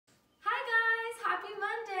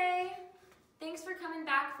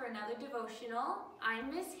another devotional.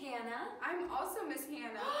 I'm Miss Hannah. I'm also Miss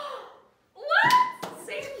Hannah. What?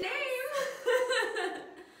 Same name.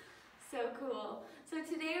 So cool. So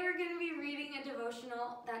today we're going to be reading a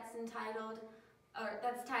devotional that's titled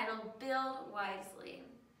Build Wisely.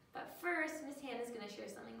 But first, Miss Hannah's going to share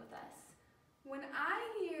something with us. When I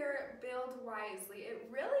hear Build Wisely, it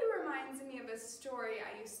really reminds me of a story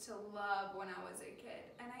I used to love when I was a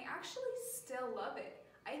kid, and I actually still love it.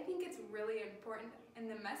 I think it's really important in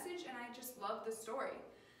the message, and I just love the story.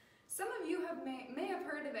 Some of you may have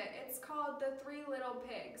heard of it. It's called The Three Little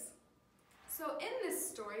Pigs. So in this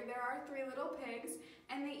story, there are three little pigs,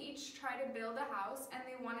 and they each try to build a house, and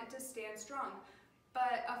they want it to stand strong.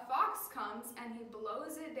 But a fox comes, and he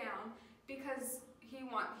blows it down because he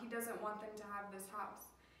doesn't want them to have this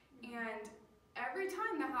house. And every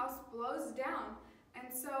time the house blows down.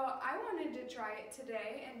 And so I wanted to try it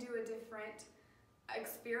today and do a different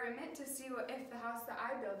experiment to see if the house that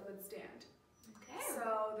I build would stand. Okay.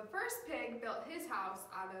 So the first pig built his house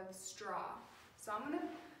out of straw. So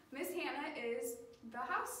Miss Hannah is the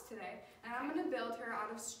house today, and I'm gonna build her out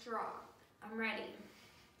of straw. I'm ready.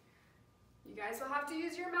 You guys will have to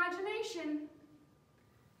use your imagination.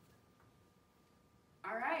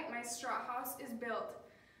 All right, my straw house is built.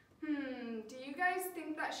 Do you guys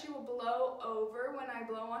think that she will blow over when I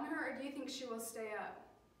blow on her, or do you think she will stay up?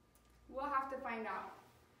 We'll have to find out.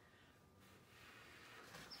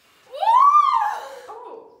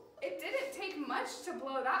 Oh, it didn't take much to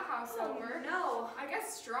blow that house over. No. I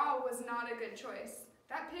guess straw was not a good choice.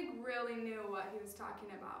 That pig really knew what he was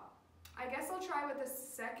talking about. I guess I'll try what the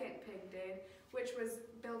second pig did, which was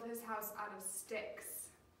build his house out of sticks.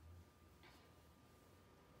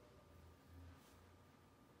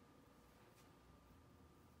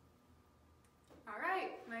 All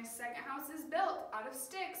right, my second house is built out of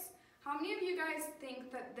sticks. How many of you guys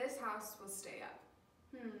think that this house will stay up?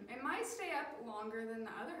 It might stay up longer than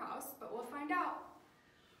the other house, but we'll find out.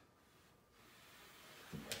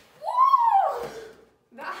 Woo!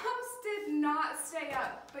 The house did not stay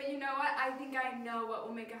up, but you know what? I think I know what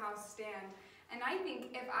will make a house stand. And I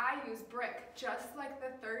think if I use brick, just like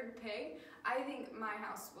the third pig, I think my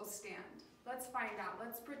house will stand. Let's find out.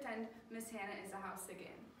 Let's pretend Miss Hannah is a house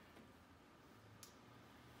again.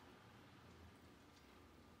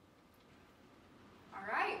 All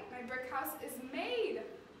right, my brick house is made.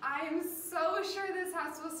 I am so sure this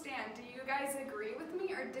house will stand. Do you guys agree with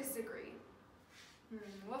me or disagree?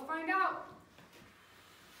 We'll find out.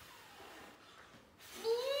 Whoa!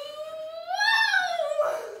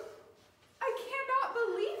 I cannot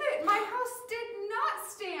believe it. My house did not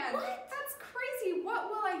stand. What? That's crazy. What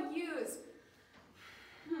will I use?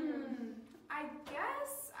 I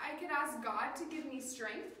guess I could ask God to give me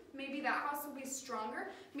strength. Maybe that house will be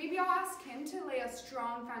stronger. Maybe I'll ask him to lay a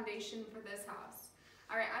strong foundation for this house.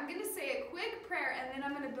 All right, I'm gonna say a quick prayer and then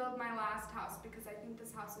I'm gonna build my last house because I think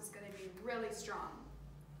this house is gonna be really strong.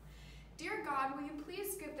 Dear God, will you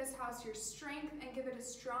please give this house your strength and give it a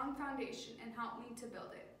strong foundation and help me to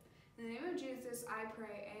build it? In the name of Jesus, I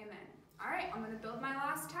pray, amen. All right, I'm gonna build my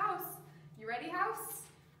last house. You ready, house?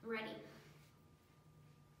 Ready.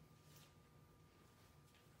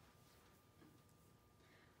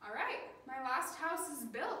 All right, my last house is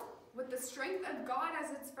built with the strength of God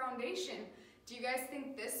as its foundation. Do you guys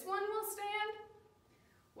think this one will stand?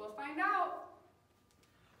 We'll find out.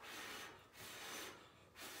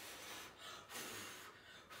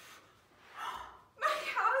 My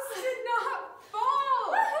house did not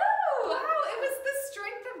fall. Woohoo! Wow, it was the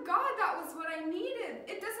strength of God. That was what I needed.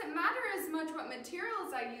 It doesn't matter as much what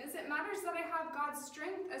materials I use. It matters that I have God's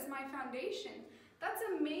strength as my foundation. That's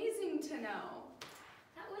amazing to know.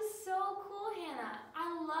 That was so cool, Hannah.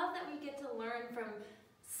 I love that we get to learn from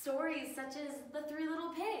stories such as The Three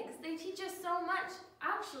Little Pigs. They teach us so much,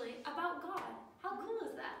 actually, about God. How cool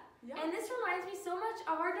is that? Yeah. And this reminds me so much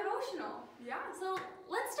of our devotional. Yeah. So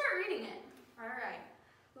let's start reading it. All right.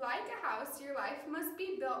 Like a house, your life must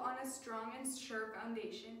be built on a strong and sure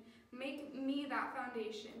foundation. Make me that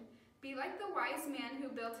foundation. Be like the wise man who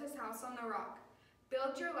built his house on the rock.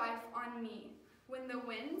 Build your life on me. When the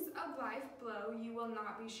winds of life blow, you will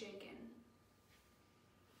not be shaken.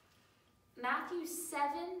 Matthew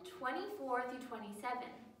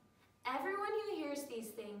 7:24-27. Everyone who hears these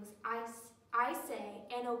things I say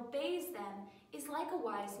and obeys them is like a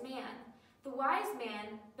wise man. The wise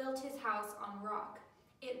man built his house on rock.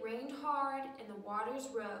 It rained hard and the waters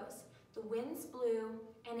rose. The winds blew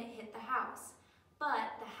and it hit the house.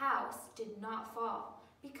 But the house did not fall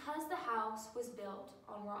because the house was built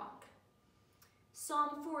on rock.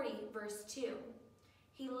 Psalm 40:2.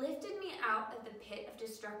 He lifted me out of the pit of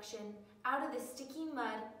destruction, out of the sticky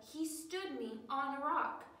mud. He stood me on a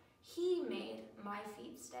rock. He made my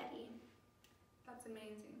feet steady. That's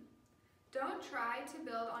amazing. Don't try to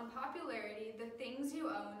build on popularity the things you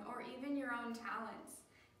own or even your own talents.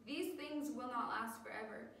 These things will not last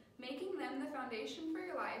forever. Making them the foundation for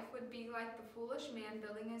your life would be like the foolish man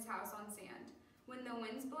building his house on sand. When the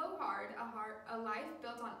winds blow hard, a life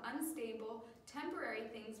built on unstable, temporary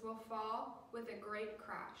things will fall with a great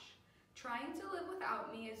crash. Trying to live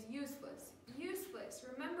without me is useless. Useless.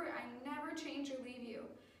 Remember, I never change or leave you.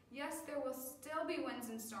 Yes, there will still be winds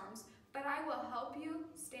and storms, but I will help you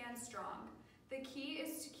stand strong. The key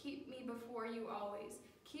is to keep me before you always.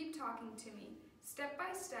 Keep talking to me. Step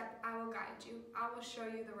by step, I will guide you. I will show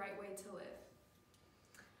you the right way to live.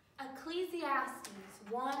 Ecclesiastes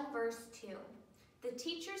 1 verse 2. The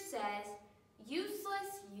teacher says,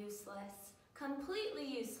 useless, useless, completely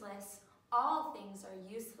useless, all things are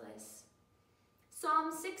useless.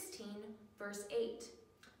 Psalm 16 verse 8.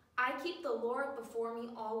 I keep the Lord before me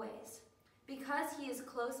always. Because he is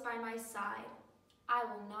close by my side, I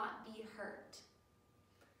will not be hurt.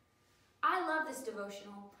 I love this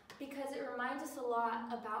devotional because it reminds us a lot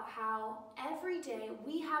about how every day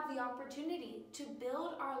we have the opportunity to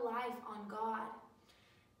build our life on God.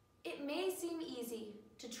 It may seem easy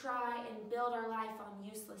to try and build our life on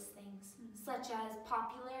useless things, such as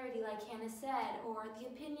popularity, like Hannah said, or the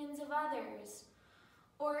opinions of others,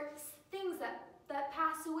 or things that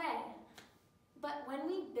pass away. But when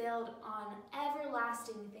we build on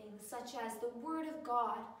everlasting things, such as the Word of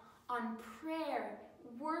God, on prayer,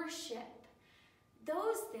 worship,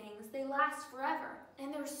 those things, they last forever,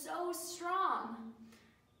 and they're so strong.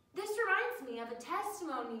 This reminds me of a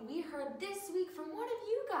testimony we heard this week from one of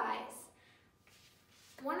you guys.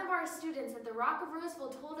 One of our students at the Rock of Roseville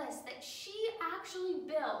told us that she actually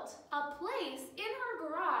built a place in her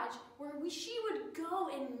garage where she would go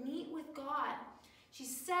and meet with God. She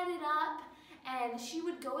set it up, and she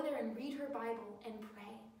would go there and read her Bible and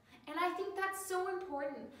pray. And I think that's so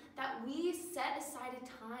important that we set aside a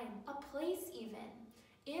time, a place even,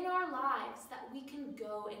 in our lives that we can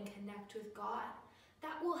go and connect with God.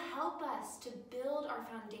 That will help us to build our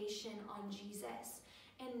foundation on Jesus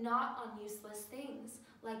and not on useless things,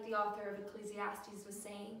 like the author of Ecclesiastes was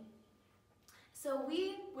saying. So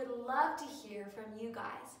we would love to hear from you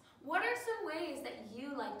guys. What are some ways that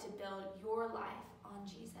you like to build your life on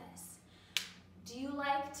Jesus? Do you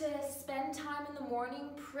like to spend time in the morning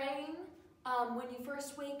praying when you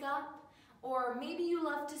first wake up? Or maybe you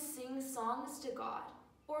love to sing songs to God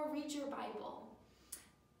or read your Bible.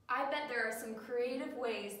 I bet there are some creative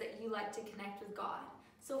ways that you like to connect with God.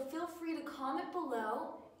 So feel free to comment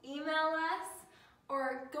below, email us,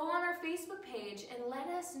 or go on our Facebook page and let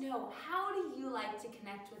us know, how do you like to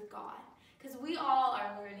connect with God? Because we all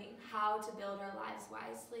are learning how to build our lives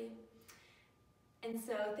wisely. And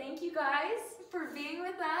so thank you guys for being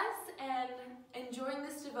with us and enjoying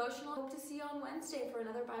this devotional. Hope to see you on Wednesday for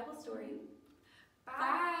another Bible story.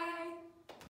 Bye.